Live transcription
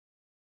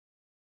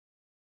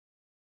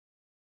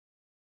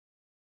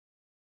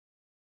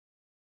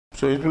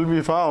So it will be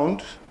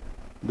found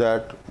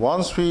that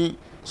once we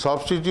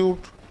substitute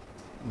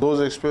those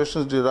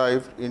expressions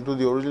derived into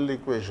the original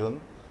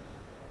equation,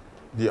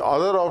 the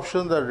other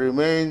option that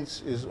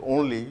remains is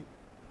only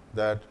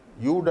that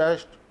u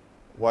dashed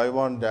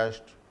y1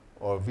 dashed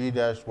or v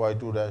dashed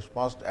y2 dash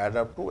must add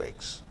up to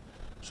x.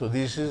 So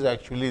this is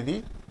actually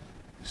the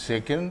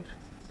second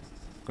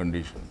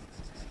condition.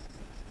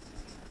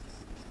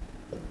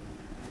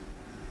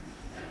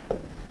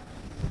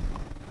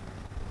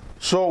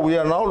 So we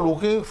are now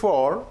looking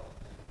for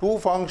two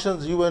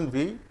functions u and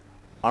v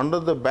under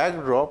the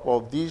backdrop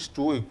of these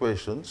two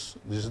equations.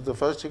 This is the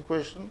first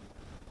equation,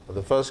 or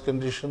the first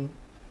condition,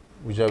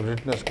 which I have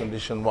written as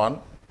condition 1,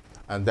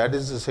 and that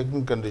is the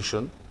second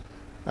condition.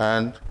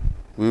 And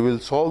we will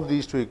solve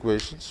these two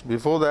equations.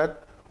 Before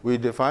that, we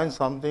define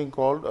something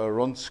called a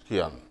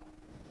Wronskian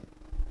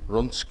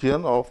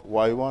of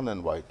y1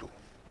 and y2.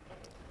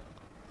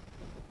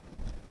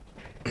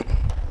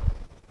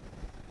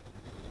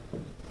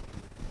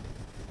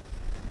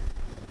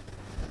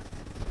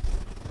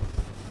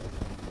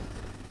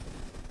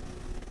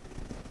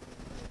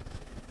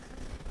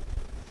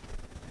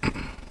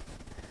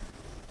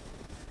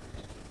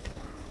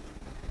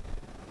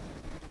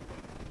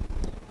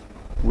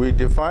 We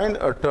define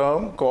a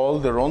term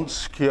called the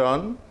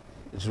Wronskian.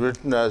 It's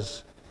written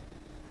as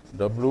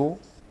W-R-O-N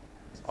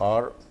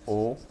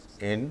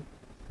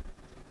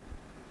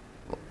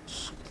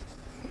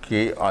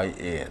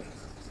K-I-A-N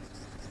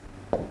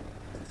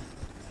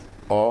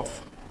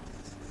of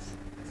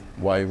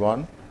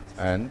y1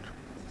 and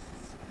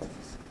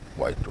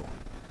y2.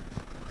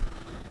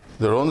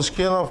 The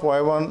Wronskian of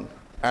y1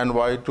 and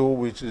y2,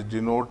 which is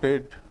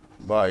denoted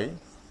by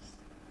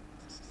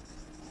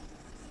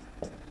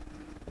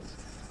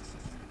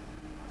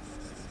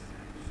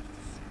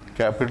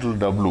capital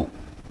W,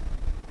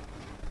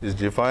 is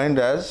defined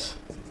as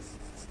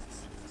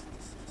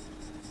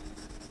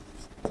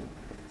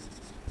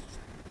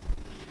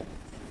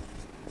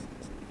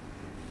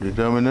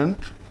determinant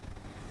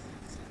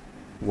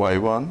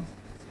y1,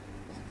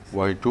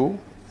 y2,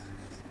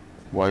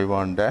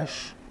 y1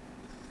 dash,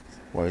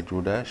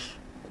 y2 dash.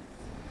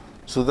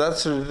 So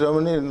that's the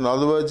determinant. In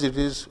other words, it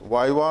is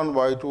y1,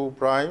 y2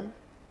 prime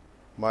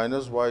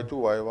minus y2,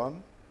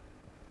 y1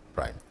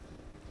 prime.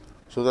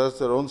 So that's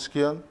the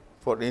Wronskian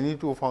for any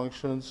two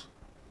functions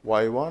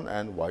y1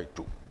 and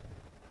y2.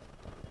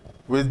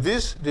 With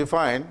this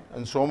defined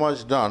and so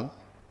much done,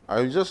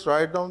 I will just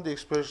write down the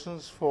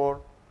expressions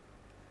for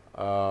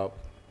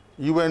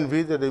u and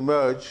v that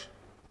emerge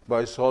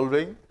by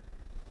solving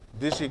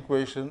this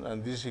equation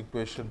and this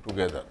equation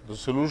together. The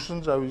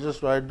solutions I will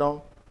just write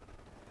down.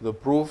 The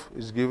proof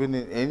is given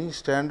in any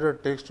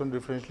standard text on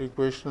differential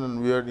equation,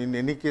 and we are in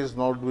any case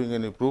not doing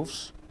any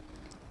proofs.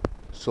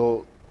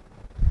 So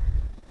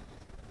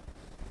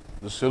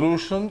the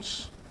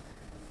solutions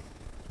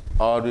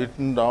are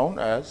written down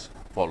as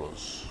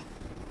follows.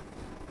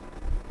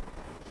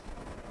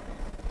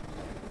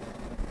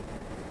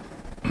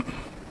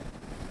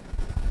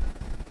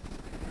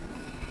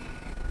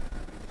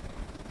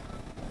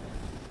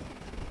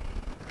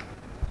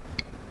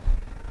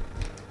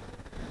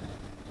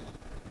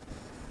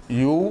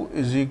 U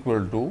is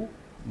equal to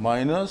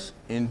minus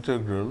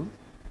integral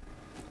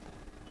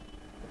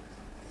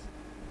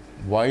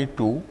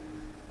y2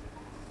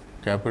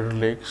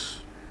 capital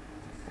X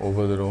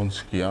over the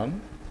Wronskian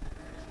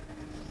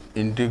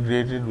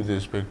integrated with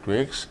respect to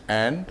x,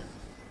 and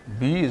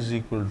b is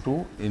equal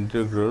to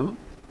integral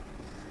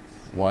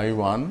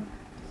y1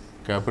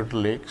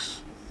 capital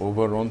X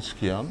over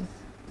Wronskian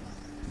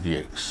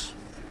dx.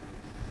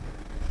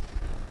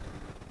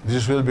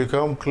 This will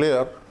become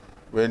clear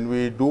when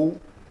we do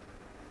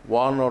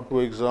one or two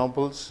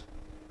examples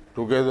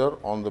together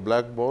on the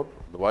blackboard,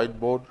 the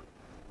whiteboard,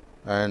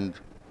 and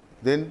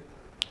then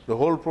the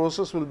whole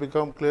process will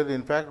become clear.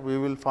 In fact, we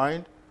will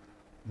find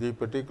the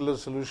particular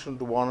solution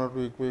to one or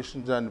two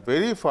equations and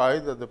verify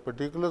that the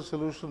particular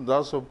solution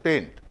thus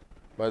obtained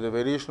by the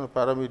variation of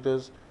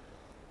parameters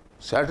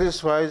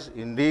satisfies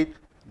indeed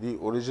the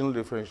original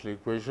differential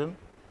equation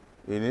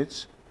in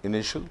its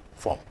initial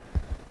form.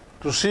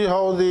 To see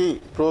how the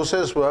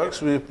process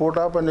works, we put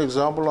up an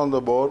example on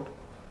the board,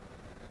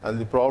 and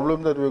the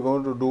problem that we are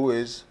going to do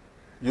is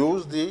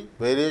use the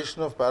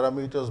variation of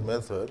parameters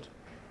method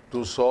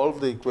to solve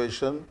the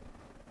equation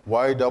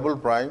y double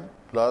prime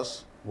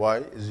plus y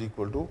is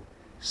equal to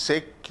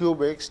sec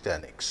cube x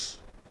tan x.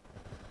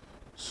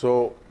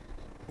 So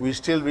we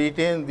still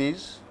retain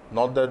these,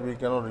 not that we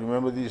cannot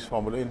remember these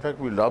formulae. In fact,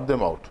 we'll rub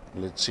them out.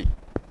 Let's see.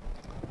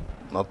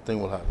 Nothing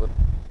will happen.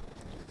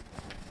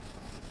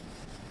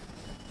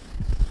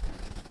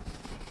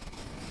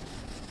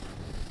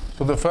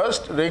 So the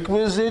first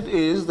requisite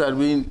is that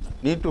we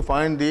need to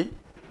find the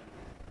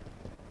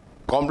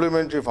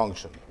complementary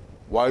function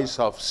y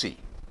sub c.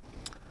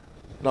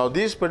 Now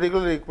this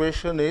particular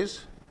equation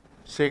is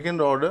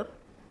second order,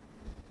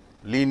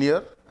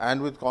 linear,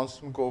 and with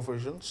constant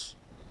coefficients.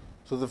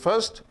 So the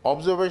first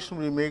observation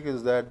we make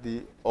is that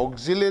the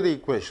auxiliary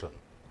equation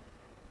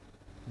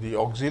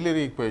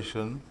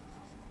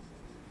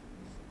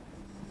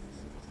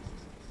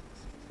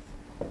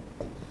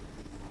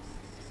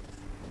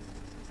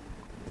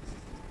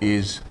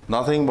is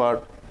nothing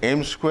but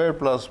m square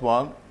plus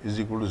 1 is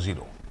equal to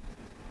 0.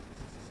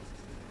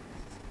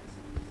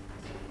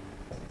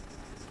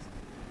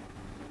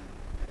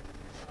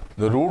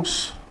 The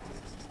roots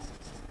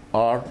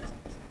are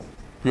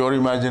pure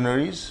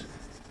imaginaries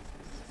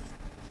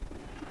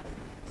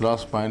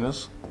plus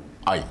minus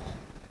I.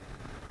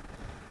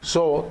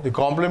 So the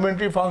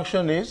complementary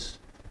function is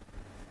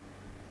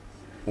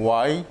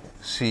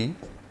yc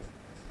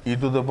e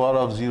to the power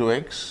of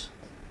 0x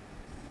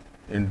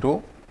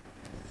into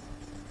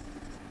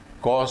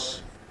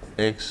cos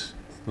x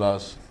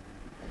plus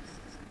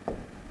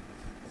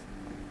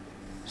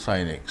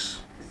sin x,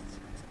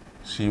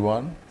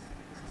 c1,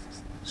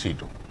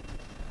 c2.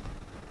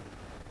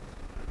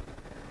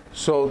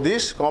 So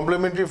this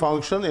complementary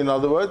function, in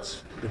other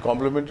words, the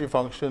complementary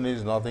function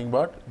is nothing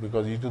but,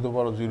 because e to the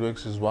power of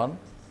 0x is 1,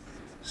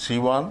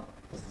 c1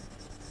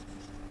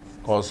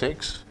 cos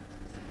x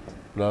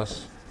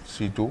plus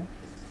c2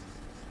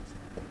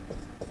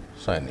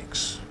 sin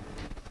x.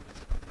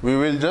 We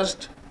will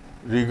just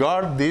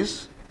regard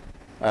this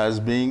as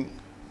being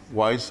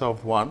y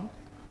sub 1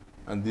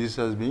 and this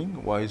as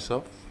being y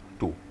sub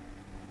 2,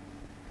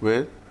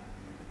 where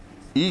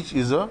each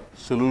is a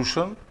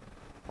solution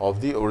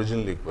of the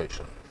original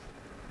equation.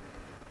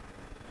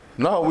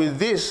 Now with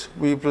this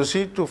we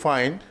proceed to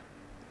find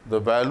the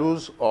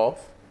values of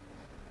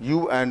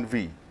u and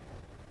v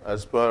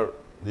as per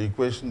the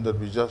equation that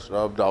we just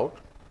rubbed out,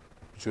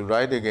 which we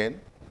write again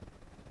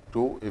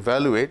to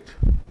evaluate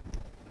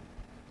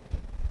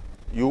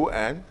u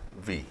and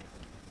v.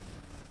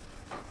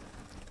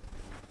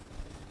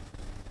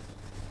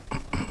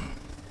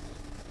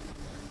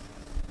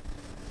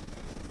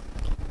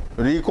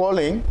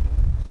 Recalling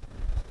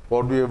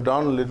what we have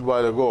done a little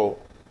while ago,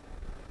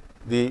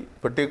 the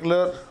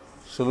particular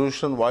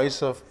solution y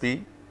sub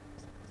p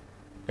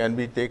can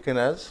be taken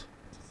as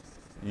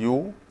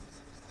u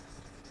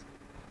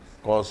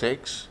cos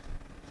x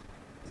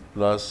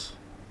plus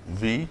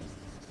v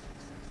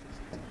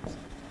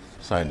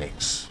sin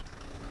x,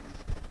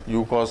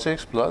 u cos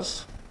x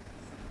plus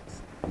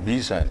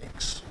v sin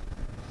x,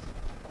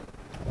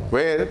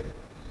 where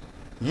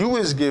u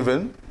is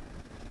given.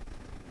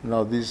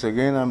 Now this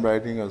again I am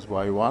writing as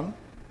y1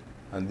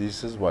 and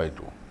this is y2.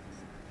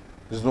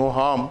 There is no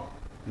harm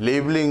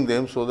labeling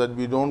them so that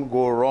we don't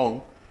go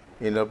wrong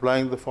in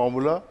applying the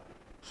formula,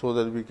 so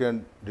that we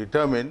can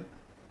determine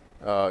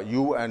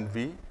u and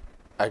v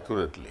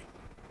accurately.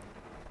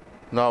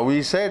 Now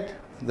we said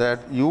that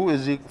u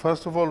is equal,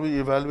 first of all we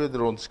evaluate the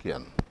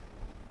Wronskian.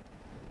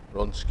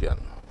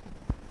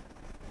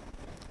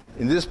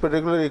 In this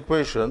particular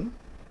equation,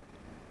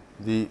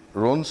 the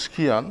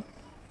Wronskian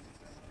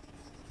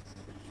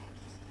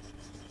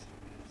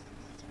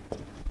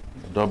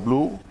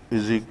W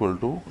is equal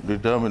to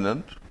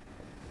determinant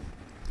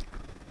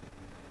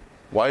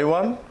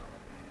y1,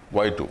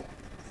 y2.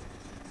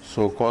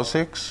 So cos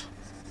x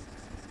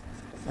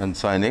and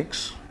sin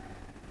x,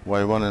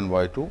 y1 and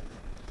y2.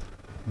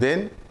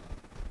 Then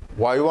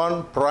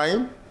y1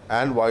 prime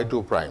and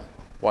y2 prime.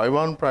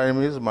 y1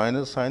 prime is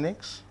minus sin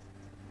x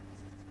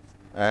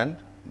and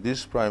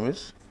this prime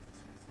is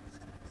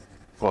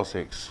cos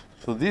x.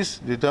 So this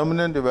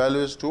determinant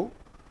evaluates to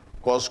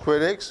cos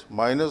square x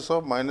minus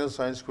of minus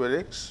sin square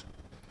x.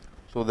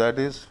 So that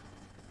is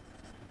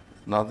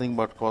nothing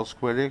but cos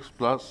square x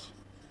plus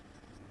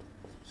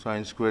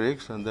sin square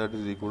x, and that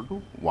is equal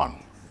to 1.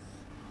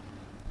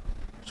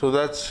 So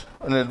that's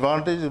an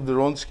advantage. If the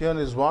Wronskian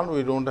is 1,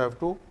 we don't have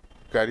to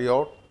carry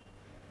out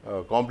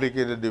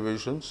complicated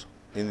divisions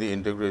in the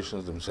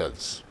integrations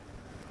themselves.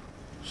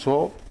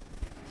 So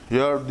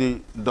here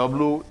the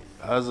W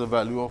has a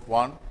value of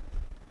 1,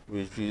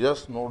 which we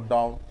just note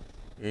down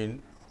in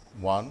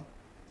one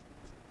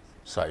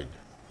side.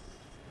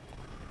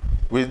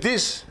 With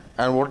this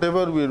and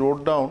whatever we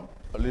wrote down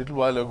a little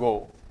while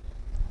ago,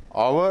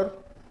 our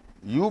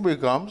u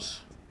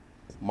becomes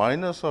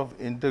minus of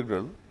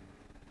integral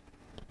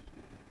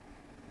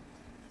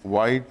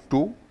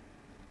y2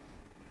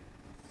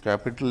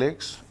 capital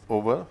X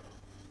over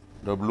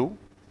w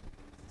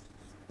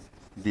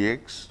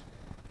dx.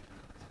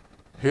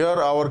 Here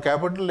our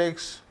capital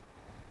X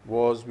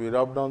was, we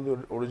rubbed down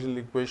the original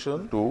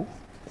equation to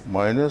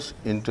minus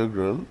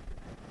integral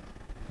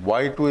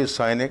y2 is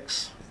sin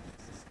x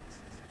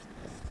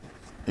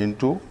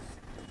into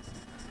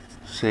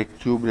sec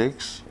cube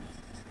x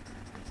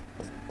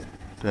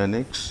tan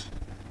x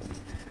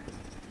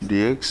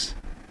dx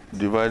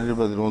divided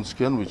by the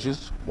Wronskian, which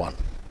is 1.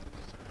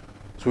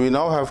 So we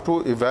now have to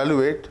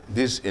evaluate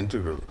this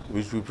integral,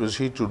 which we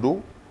proceed to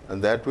do,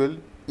 and that will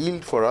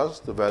yield for us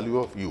the value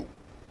of u.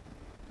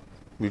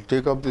 We'll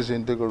take up this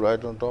integral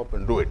right on top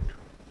and do it.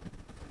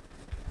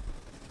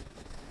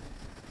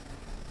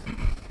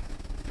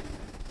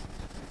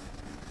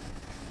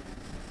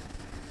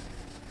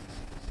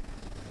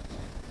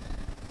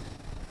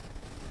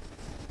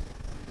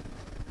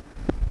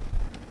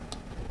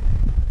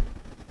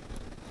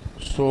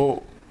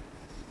 So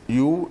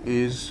u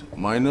is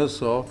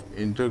minus of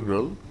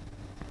integral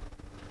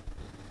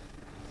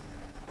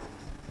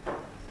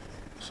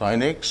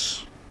sin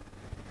x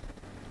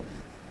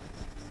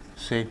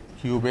sec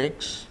cube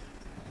x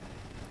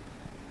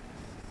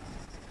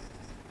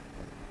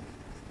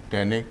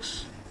tan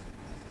x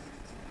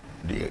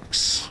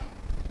dx.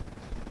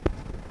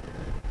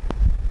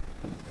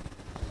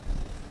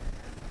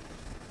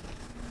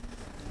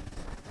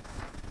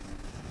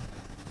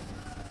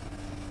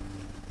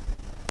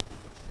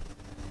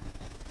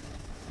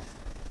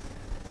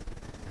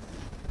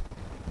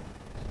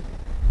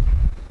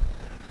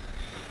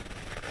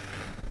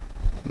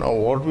 Now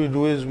what we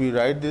do is we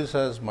write this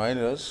as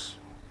minus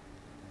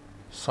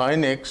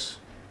sin x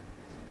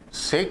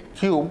sec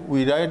cube,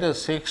 we write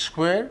as sec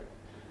square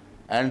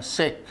and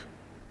sec,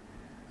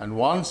 and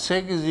 1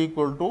 sec is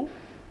equal to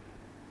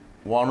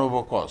 1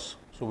 over cos.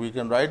 So we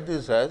can write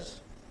this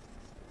as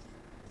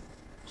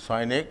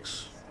sin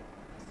x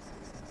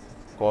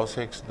cos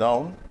x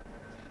down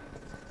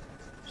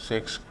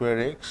sec square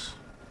x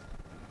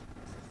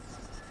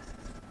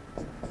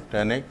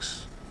tan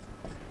x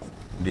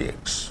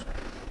dx.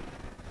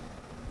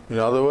 In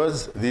other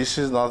words, this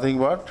is nothing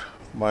but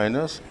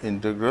minus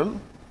integral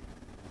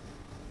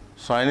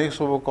sin x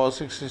over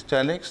cos x is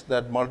tan x,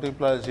 that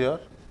multiplies here.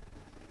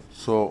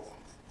 So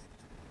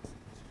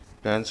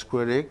tan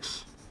square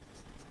x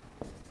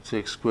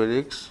sec square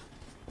x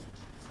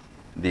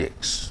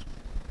dx.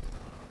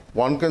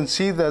 One can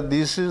see that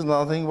this is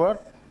nothing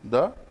but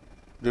the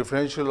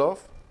differential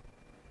of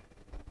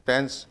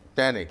tan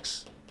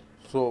x.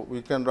 So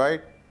we can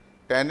write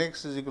tan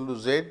x is equal to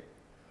z,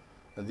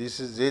 and this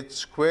is z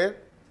square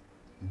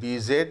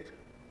dz,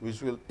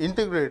 which will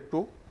integrate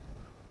to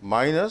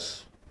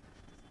minus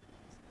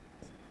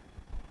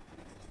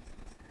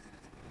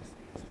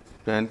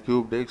tan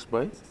cubed x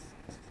by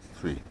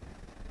 3.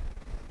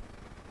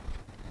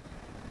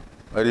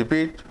 I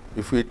repeat,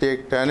 if we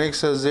take tan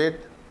x as z,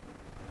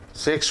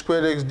 sec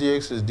square x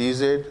dx is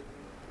dz,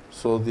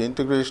 so the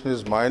integration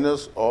is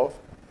minus of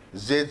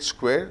z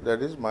square,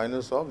 that is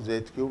minus of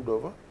z cubed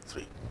over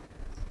 3.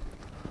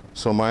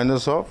 So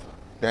minus of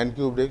tan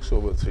cubed x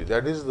over 3,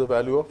 that is the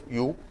value of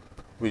u,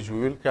 which we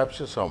will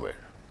capture somewhere.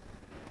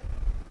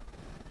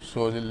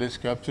 So let's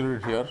capture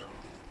it here.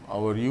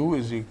 Our u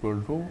is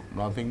equal to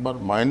nothing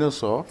but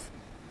minus of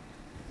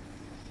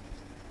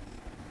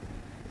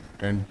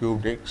tan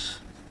cubed x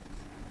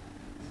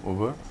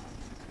over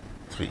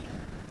 3.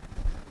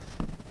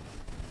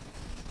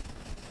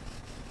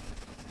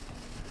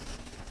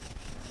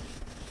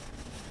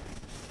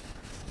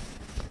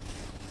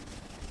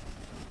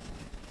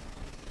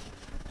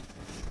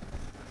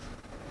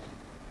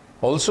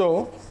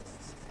 Also,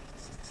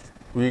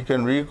 we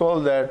can recall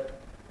that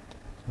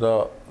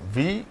the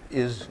v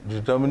is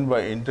determined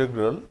by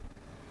integral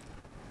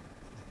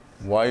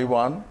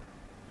y1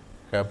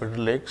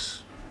 capital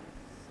X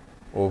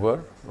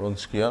over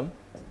Wronskian,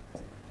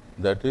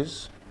 that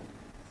is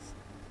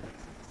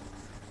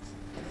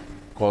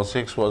cos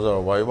x was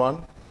our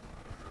y1,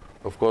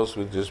 of course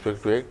with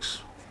respect to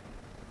x.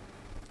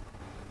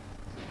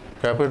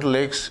 Capital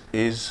X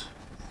is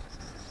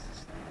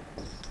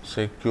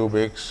sec cube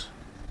x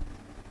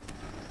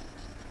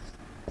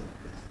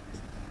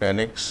tan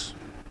x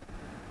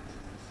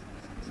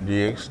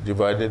dx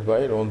divided by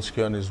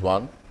Wronskian is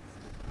 1.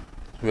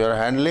 So we are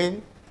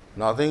handling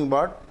nothing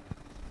but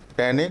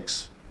tan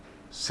x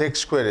sec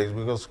square x,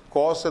 because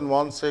cos and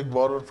 1 sec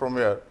borrowed from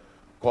here.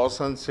 Cos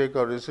and sec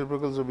are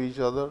reciprocals of each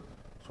other,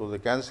 so they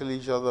cancel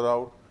each other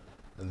out,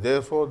 and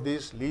therefore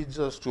this leads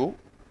us to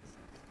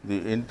the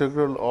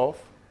integral of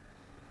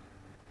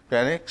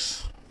tan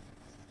x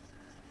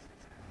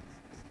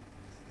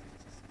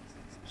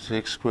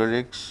sec square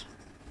x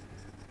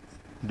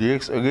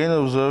dx, again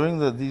observing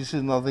that this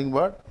is nothing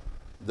but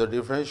the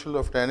differential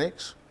of tan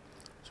x.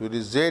 So it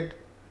is z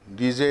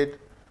dz,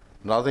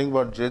 nothing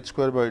but z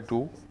square by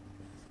 2.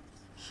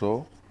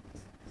 So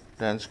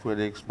tan square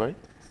x by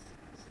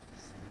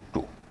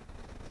 2.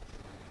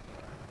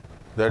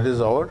 That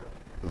is our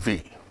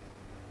v.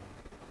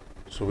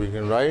 So we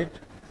can write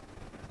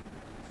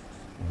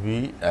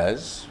v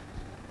as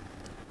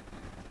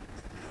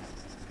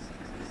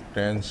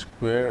tan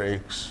square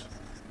x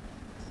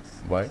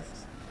by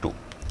 2.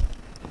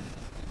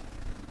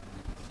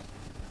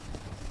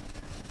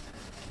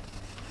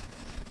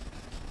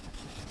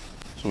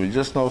 So we'll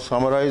just now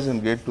summarize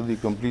and get to the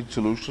complete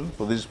solution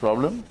for this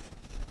problem.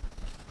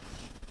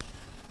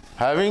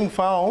 Having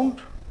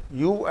found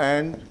u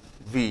and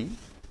v,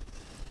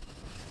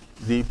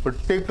 the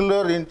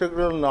particular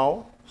integral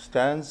now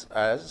stands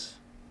as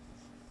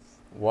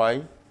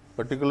y.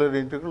 Particular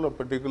integral or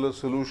particular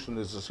solution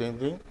is the same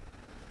thing.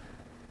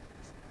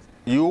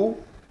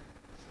 U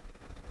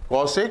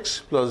cos x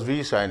plus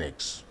v sin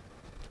x.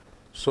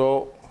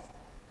 So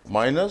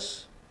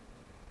minus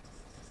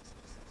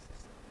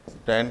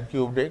tan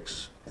cubed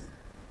x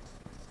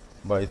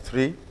by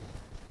 3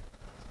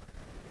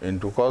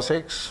 into cos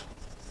x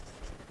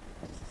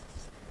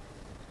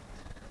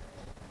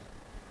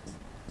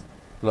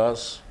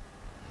plus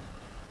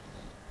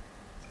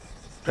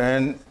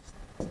tan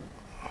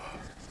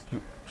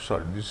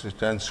square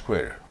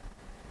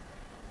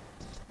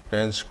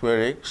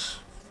x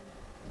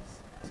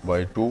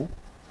by 2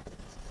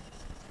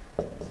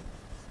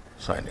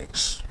 sin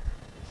x.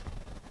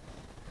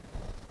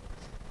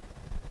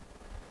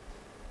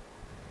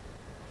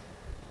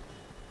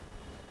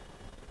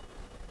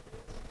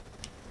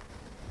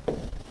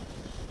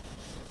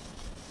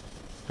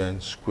 Tan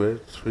square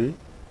 3,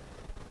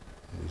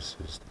 this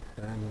is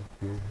tan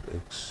cube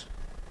x.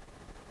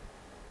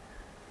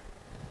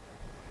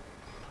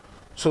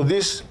 So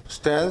this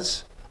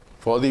stands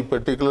for the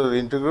particular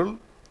integral.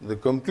 The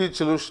complete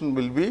solution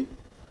will be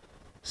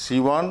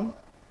C1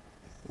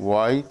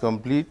 y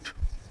complete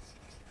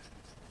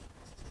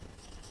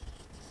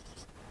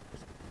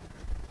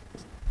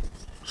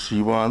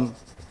C1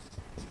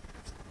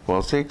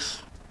 cos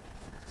x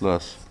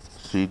plus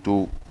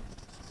C2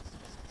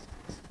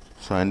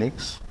 sin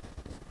x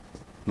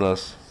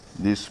plus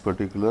this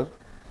particular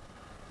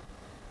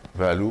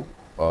value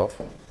of,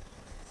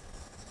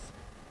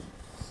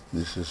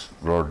 this is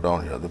brought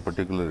down here, the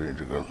particular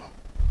integral.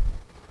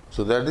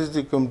 So that is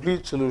the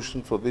complete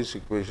solution for this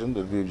equation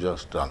that we've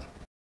just done.